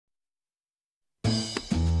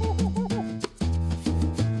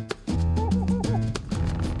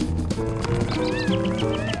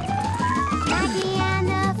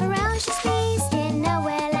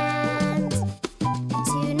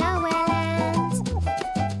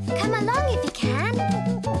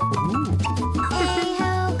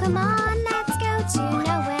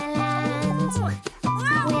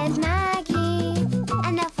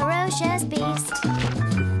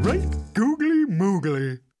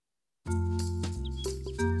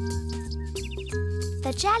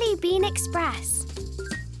The Jelly Bean Express.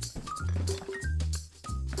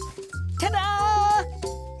 Ta-da!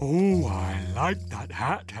 Oh, I like that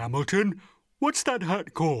hat, Hamilton. What's that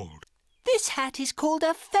hat called? This hat is called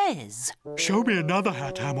a fez. Show me another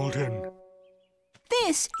hat, Hamilton.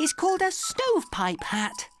 This is called a stovepipe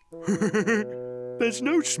hat. There's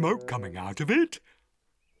no smoke coming out of it.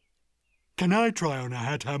 Can I try on a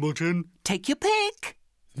hat, Hamilton? Take your pick.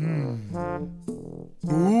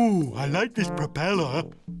 Ooh, I like this propeller.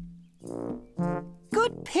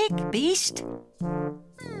 Good pick, Beast.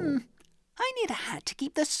 I need a hat to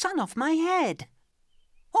keep the sun off my head.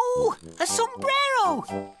 Oh, a sombrero!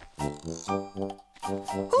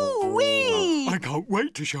 Ooh-wee! I can't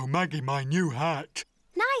wait to show Maggie my new hat.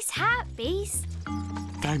 Nice hat, Beast.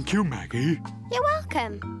 Thank you, Maggie. You're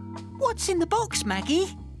welcome. What's in the box,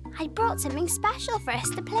 Maggie? I brought something special for us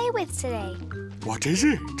to play with today. What is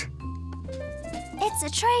it? It's a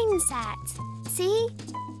train set. See?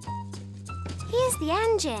 Here's the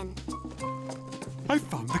engine. I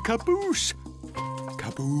found the caboose.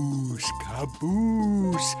 Caboose,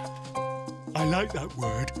 caboose. I like that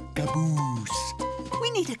word, caboose.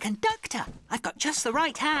 We need a conductor. I've got just the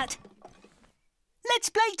right hat. Let's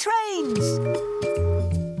play trains.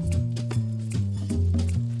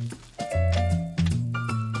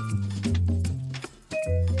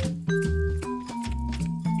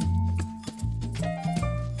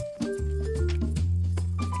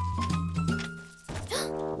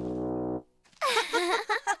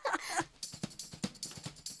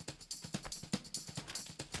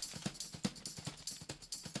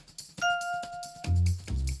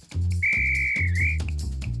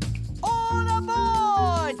 All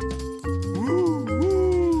aboard! Woo,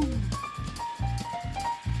 woo.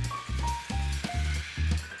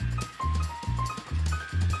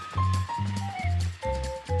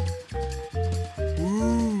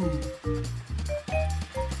 Woo.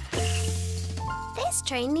 This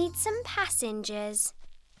train needs some passengers.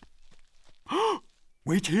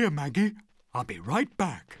 Wait here, Maggie. I'll be right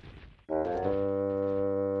back.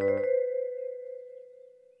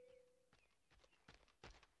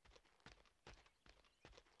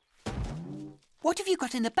 What have you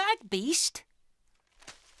got in the bag, Beast?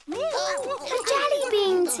 The Jelly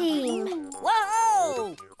Bean team.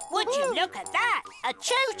 Whoa! Would you look at that? A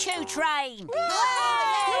choo-choo train!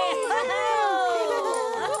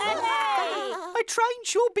 A train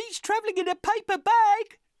sure beats travelling in a paper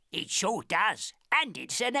bag. It sure does. And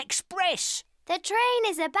it's an express. The train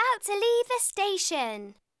is about to leave the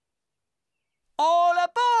station. All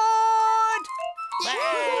aboard!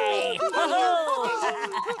 Hey!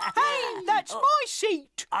 Hey, that's my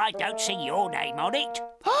seat. I don't see your name on it.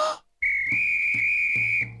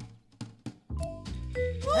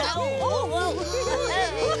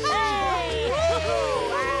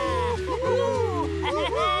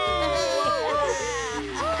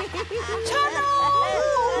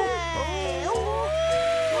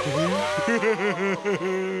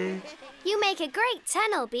 You make a great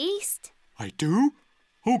tunnel, Beast. I do?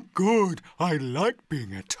 Oh, good. I like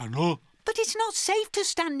being a tunnel. But it's not safe to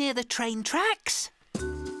stand near the train tracks.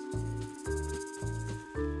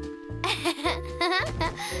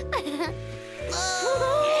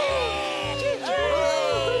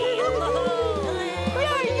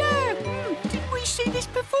 Didn't we see this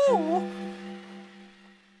before?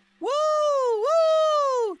 Woo!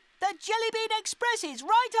 Woo! The Jelly Bean Express is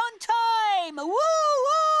right on time! Woo!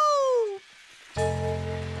 Woo!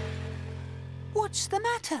 What's the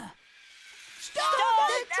matter? Stop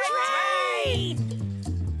the train!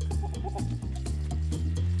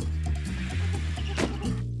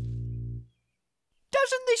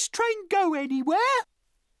 Doesn't this train go anywhere?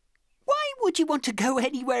 Why would you want to go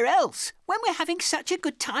anywhere else when we're having such a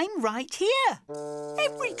good time right here?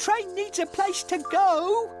 Every train needs a place to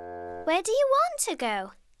go. Where do you want to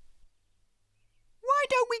go? Why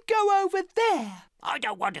don't we go over there? I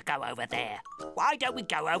don't want to go over there. Why don't we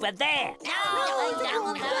go over there?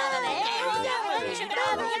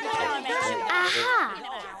 Aha!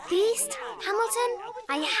 Beast, Hamilton,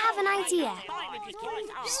 I have an idea.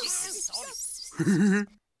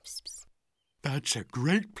 That's a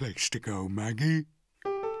great place to go, Maggie.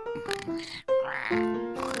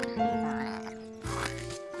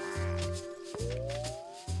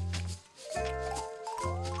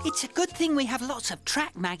 It's a good thing we have lots of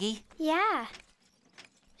track, Maggie. Yeah.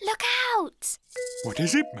 Look out! What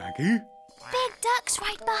is it, Maggie? Big duck's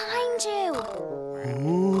right behind you.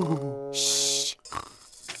 Oh. Shh!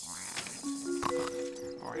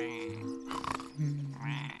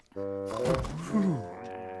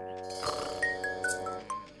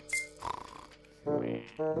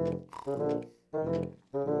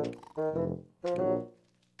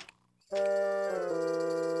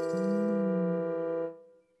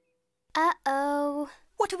 Uh-oh.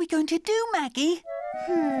 What are we going to do, Maggie?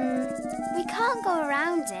 We can't go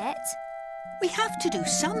around it. We have to do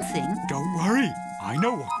something. Don't worry, I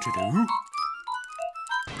know what to do.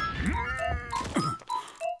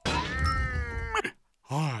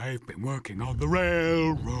 I've been working on the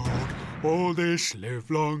railroad all this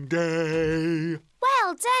livelong day.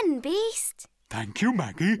 Well done, Beast. Thank you,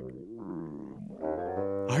 Maggie.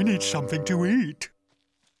 I need something to eat.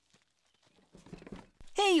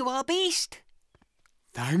 Here you are, Beast.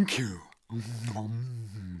 Thank you.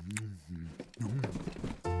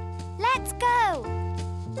 Let's go.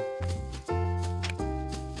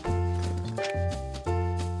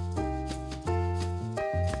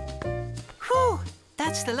 Whew,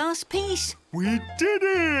 that's the last piece. We did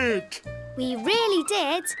it! We really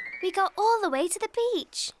did. We got all the way to the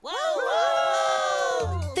beach.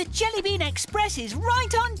 Whoa! The Jelly Bean Express is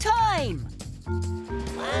right on time.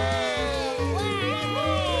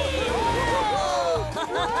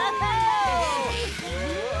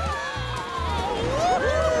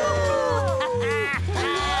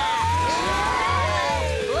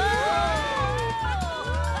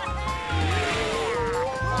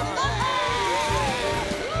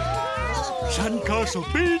 Sandcastle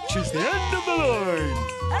Beach is the end of the line.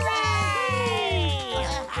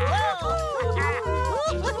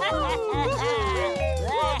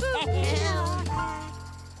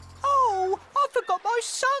 Oh, I forgot my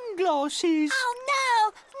sunglasses. Oh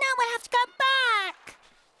no! Now we have to go back!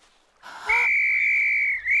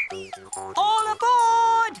 All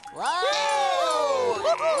aboard! Whoa!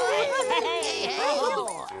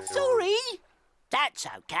 Sorry. That's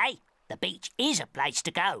okay. The beach is a place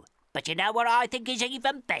to go. But you know what I think is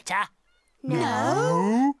even better?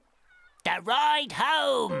 Oh? The ride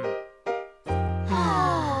home!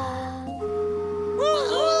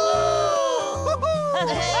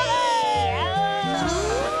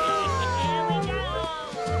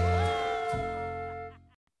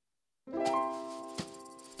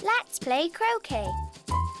 Let's play croquet.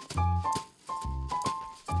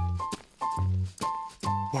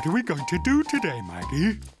 What are we going to do today,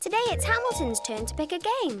 Maggie? Today it's Hamilton's turn to pick a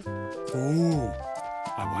game. Oh,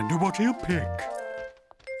 I wonder what he'll pick.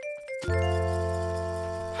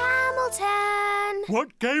 Hamilton!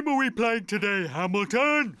 What game are we playing today,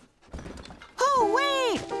 Hamilton? Oh,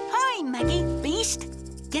 wait. Hi, Maggie. Beast.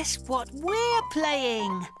 Guess what we're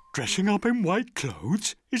playing? Dressing up in white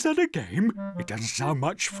clothes? Is that a game? It doesn't sound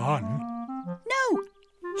much fun. No.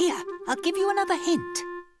 Here, I'll give you another hint.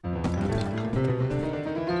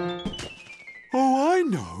 Oh, I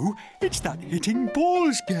know. It's that hitting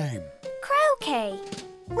balls game. Croquet.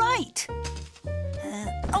 Right.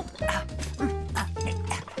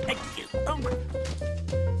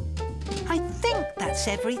 I think that's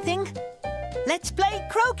everything. Let's play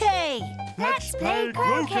croquet. Let's play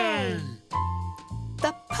croquet.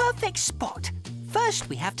 The perfect spot. First,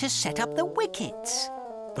 we have to set up the wickets.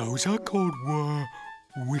 Those are called,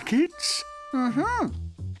 wickets? Mm-hmm.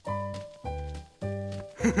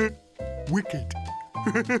 Wicket.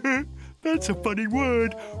 That's a funny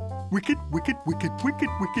word. Wicket, wicket, wicket, wicket,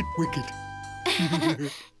 wicket, wicket.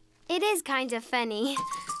 It is kind of funny.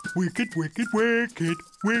 Wicket, wicket, wicket,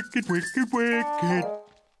 wicket, wicket, wicket.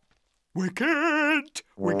 Wicket,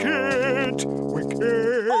 wicket,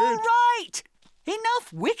 wicket. All right.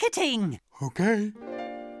 Enough wicketing. Okay.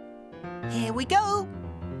 Here we go.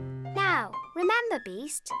 Now, remember,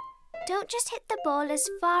 Beast, don't just hit the ball as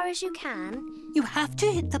far as you can. You have to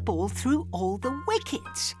hit the ball through all the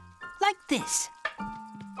wickets. Like this.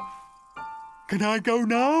 Can I go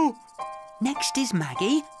now? Next is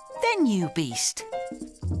Maggie, then you, Beast.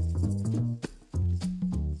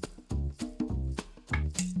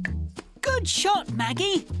 Good shot,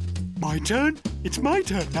 Maggie. My turn? It's my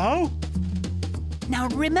turn now. Now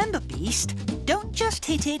remember, Beast, don't just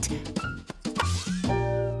hit it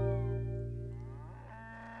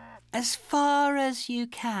as far as you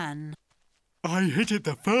can. I hit it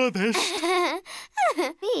the furthest.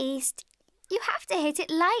 Beast, you have to hit it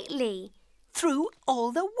lightly. Through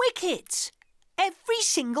all the wickets. Every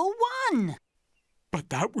single one. But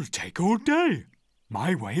that will take all day.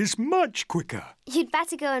 My way is much quicker. You'd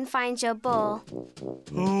better go and find your ball.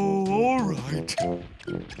 Oh, all right.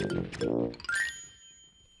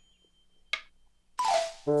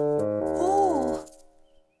 Oh.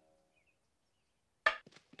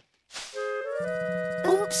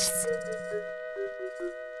 Oops.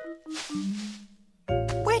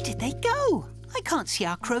 Where did they go? I can't see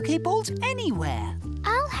our croquet balls anywhere.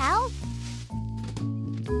 I'll help.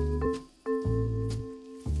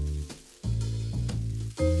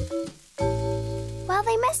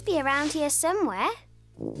 must be around here somewhere.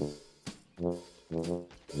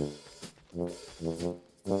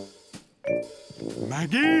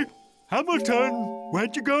 Maggie? Hamilton,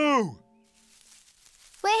 where'd you go?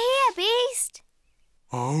 We're here, Beast.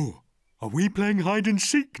 Oh, are we playing hide and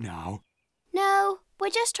seek now? No, we're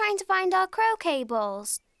just trying to find our croquet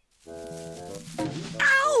balls.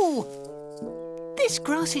 Ow! This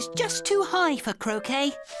grass is just too high for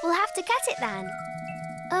Croquet. We'll have to cut it then.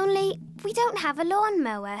 Only we don't have a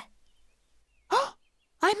lawnmower.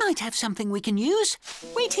 I might have something we can use.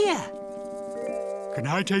 Wait here. Can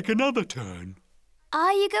I take another turn?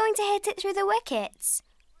 Are you going to hit it through the wickets?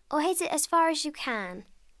 Or hit it as far as you can?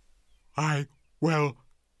 Well,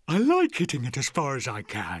 I like hitting it as far as I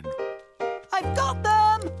can. I've got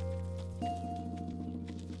them!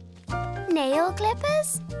 Nail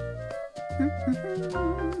clippers?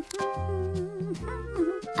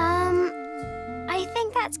 I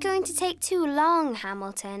think that's going to take too long,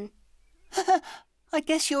 Hamilton. I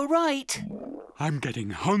guess you're right. I'm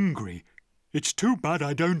getting hungry. It's too bad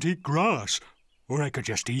I don't eat grass, or I could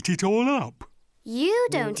just eat it all up. You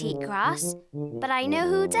don't eat grass, but I know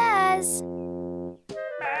who does. There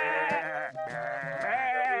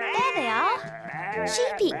they are.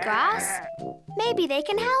 Sheep eat grass. Maybe they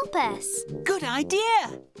can help us. Good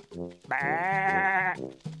idea.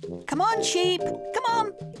 Come on, sheep. Come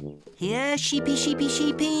on. Here, sheepy, sheepy,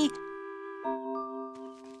 sheepy.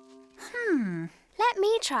 Let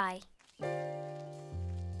me try.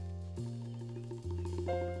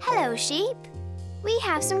 Hello, sheep. We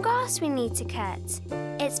have some grass we need to cut.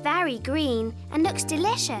 It's very green and looks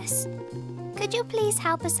delicious. Could you please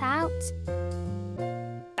help us out?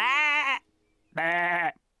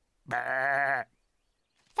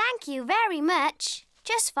 Thank you very much.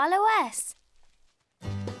 Just follow us.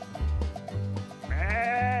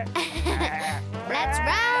 Let's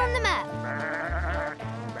round them up.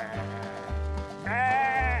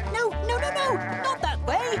 No, not that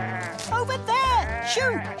way. Over there.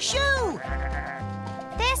 Shoo, shoo.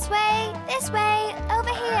 This way, over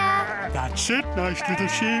here. That's it, nice little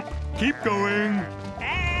sheep. Keep going.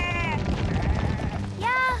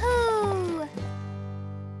 Yahoo!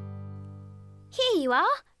 Here you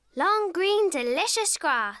are. Long, green, delicious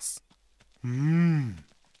grass.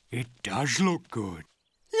 It does look good.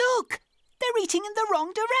 Look, they're eating in the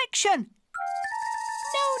wrong direction.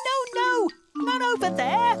 No, not over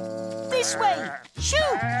there. This way.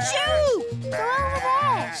 Shoo, shoo. Go over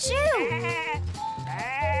there. Shoo!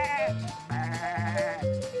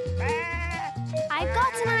 I've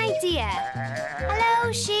got an idea.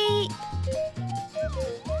 Hello, sheep.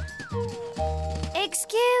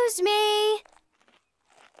 Excuse me.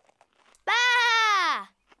 Bah!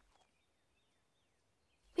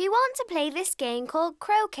 We want to play this game called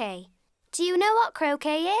Croquet. Do you know what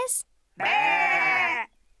croquet is?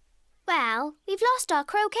 Well, we've lost our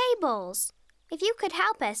croquet balls. If you could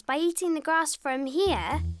help us by eating the grass from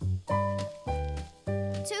here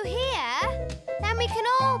to here, then we can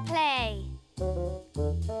all play.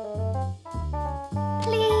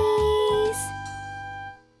 Please?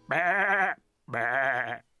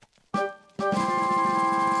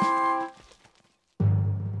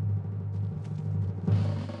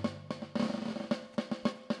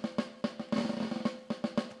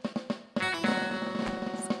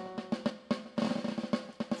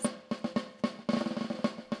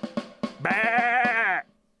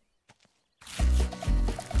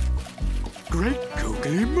 Great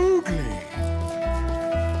googly moogly.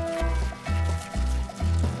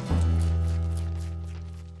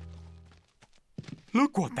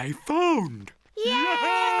 Look what they found.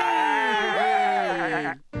 Yay!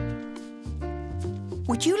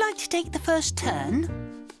 Would you like to take the first turn?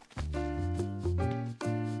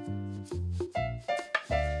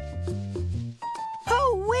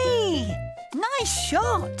 Oh-wee! Nice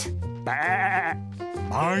shot!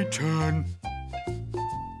 My turn.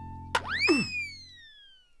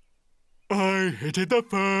 I hit it the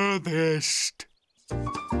furthest.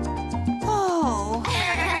 Oh!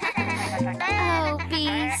 Oh,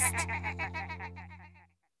 Beast.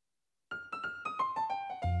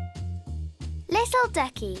 Little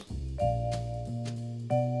Ducky.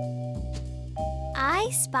 I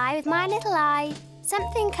spy with my little eye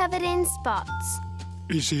something covered in spots.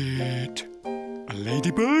 Is it a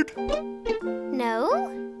ladybird? No?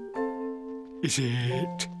 Is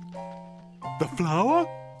it the flower?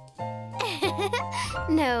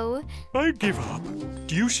 No. I give up.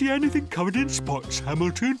 Do you see anything covered in spots,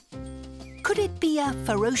 Hamilton? Could it be a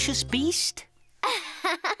ferocious beast?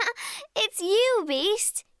 It's you,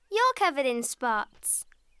 Beast. You're covered in spots.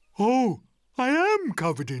 Oh, I am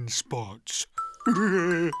covered in spots.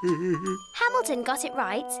 Hamilton got it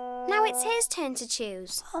right. Now it's his turn to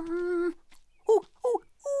choose.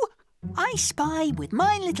 I spy with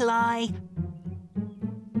my little eye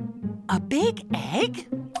a big egg.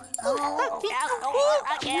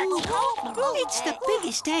 It's the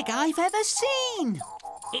biggest egg I've ever seen.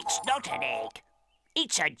 It's not an egg.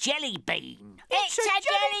 It's a jelly bean. It's a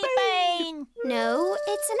jelly bean. No,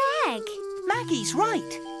 it's an egg. Maggie's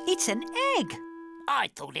right. It's an egg. I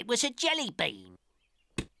thought it was a jelly bean.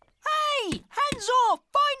 Hey, hands off!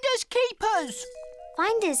 Finders keepers!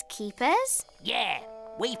 Finders keepers? Yeah,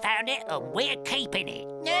 we found it and we're keeping it.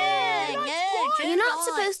 You're not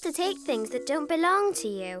supposed to take things that don't belong to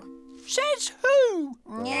you. Says who?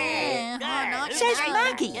 Says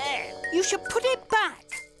Maggie. You should put it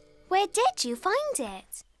back. Where did you find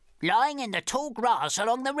it? Lying in the tall grass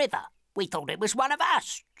along the river. We thought it was one of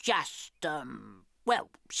us. Just,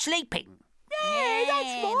 sleeping. Yeah,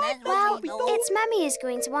 that's right. Well, its mummy is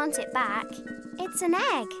going to want it back. It's an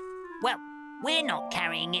egg. Well, we're not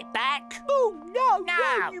carrying it back. Oh, no,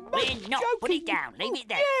 No, you must we're be not. joking. Put it down. Leave it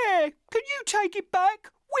there. Yeah, can you take it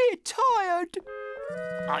back? We're tired.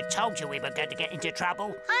 I told you we were going to get into trouble.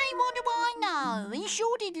 Hey, what do I know? He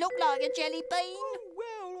sure did look like a jelly bean.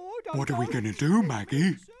 Well, I don't What are we know. going to do,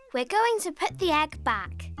 Maggie? We're going to put the egg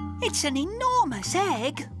back. It's an enormous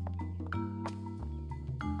egg.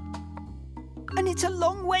 And it's a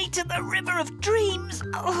long way to the River of Dreams.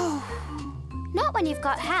 Oh. Not when you've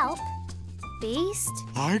got help. Beast.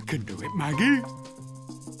 I can do it, Maggie.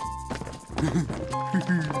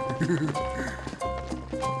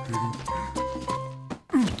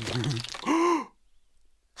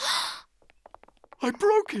 I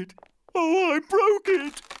broke it. Oh, I broke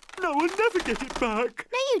it. Now I'll never get it back.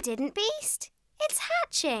 No, you didn't, Beast. It's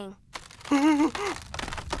hatching.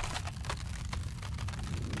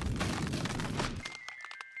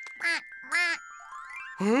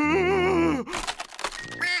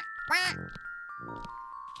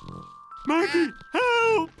 Maggie,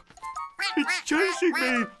 help! It's chasing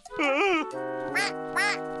me.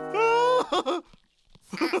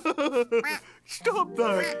 Stop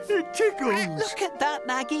that. It tickles. Look at that,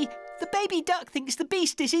 Maggie. The baby duck thinks the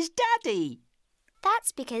beast is his daddy.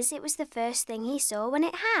 That's because it was the first thing he saw when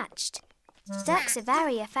it hatched. Ducks are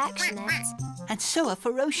very affectionate. And so are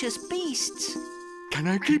ferocious beasts. Can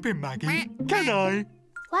I keep him, Maggie? Can I?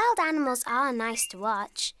 Wild animals are nice to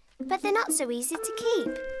watch, but they're not so easy to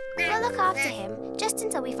keep. We'll look after him just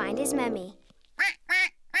until we find his mummy.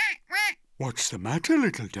 What's the matter,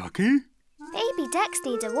 little ducky? Baby ducks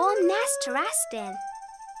need a warm nest to rest in.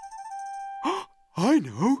 I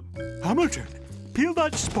know. Hamilton, peel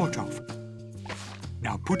that spot off.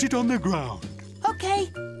 Now put it on the ground. OK.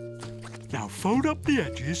 Now fold up the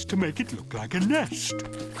edges to make it look like a nest.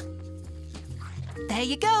 There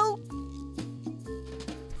you go.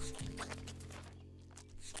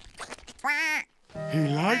 He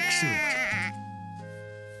likes it.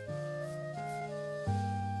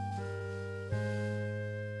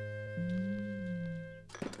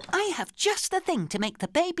 I have just the thing to make the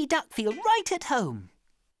baby duck feel right at home.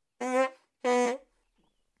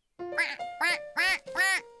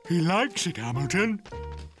 He likes it, Hamilton.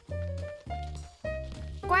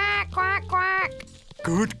 Quack, quack, quack.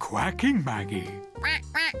 Good quacking, Maggie.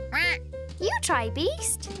 You try,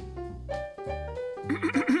 Beast.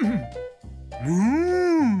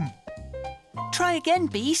 Moo! Try again,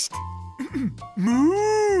 Beast.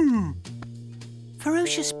 Moo!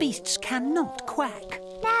 Ferocious beasts cannot quack.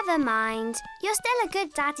 Never mind. You're still a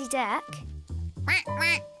good daddy duck.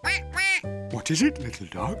 What is it, little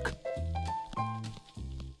duck?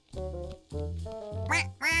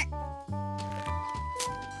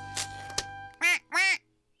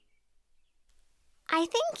 I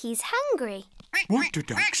think he's hungry. What do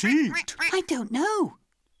ducks eat? I don't know.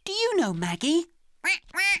 Do you know, Maggie?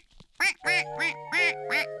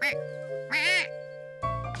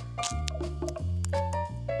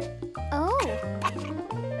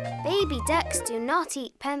 Oh. Baby ducks do not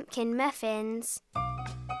eat pumpkin muffins.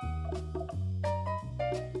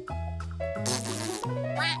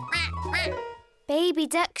 Baby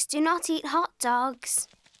ducks do not eat hot dogs.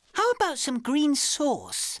 How about some green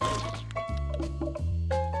sauce?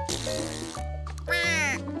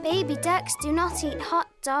 Baby ducks do not eat hot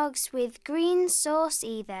dogs with green sauce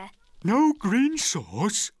either. No green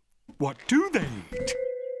sauce? What do they eat?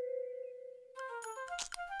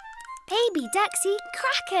 Baby ducks eat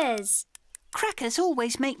crackers. Crackers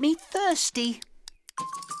always make me thirsty.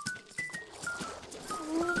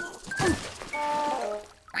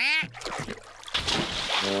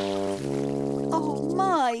 Oh,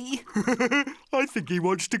 my. I think he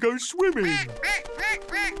wants to go swimming.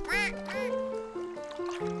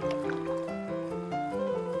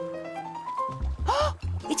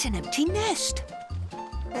 It's an empty nest.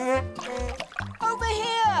 Over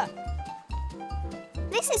here!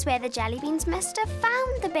 This is where the jelly beans must have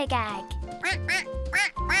found the big egg.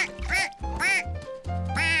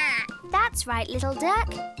 That's right, little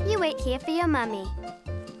duck. You wait here for your mummy.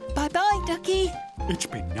 Bye-bye, Ducky. It's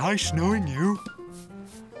been nice knowing you.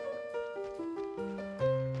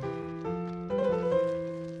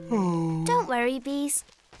 Oh. Don't worry, Bees.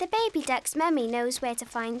 The baby duck's mummy knows where to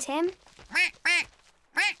find him.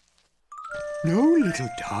 No, little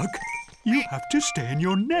duck. You have to stay in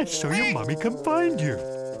your nest so your mummy can find you.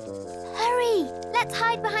 Hurry! Let's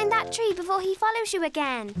hide behind that tree before he follows you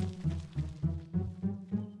again.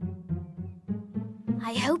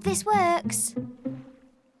 I hope this works.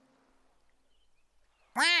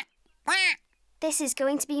 This is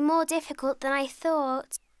going to be more difficult than I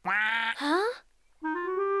thought. Huh?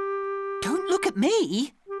 Don't look at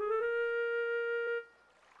me.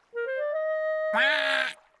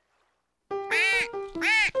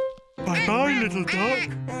 Bye-bye, little duck.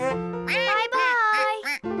 Bye-bye!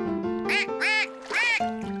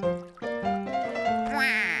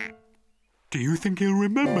 Do you think he'll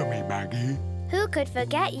remember me, Maggie? Who could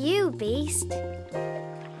forget you, Beast?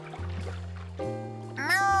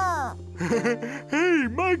 Hey,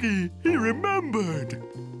 Maggie, he remembered.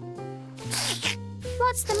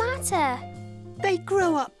 What's the matter? They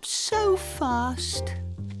grow up so fast.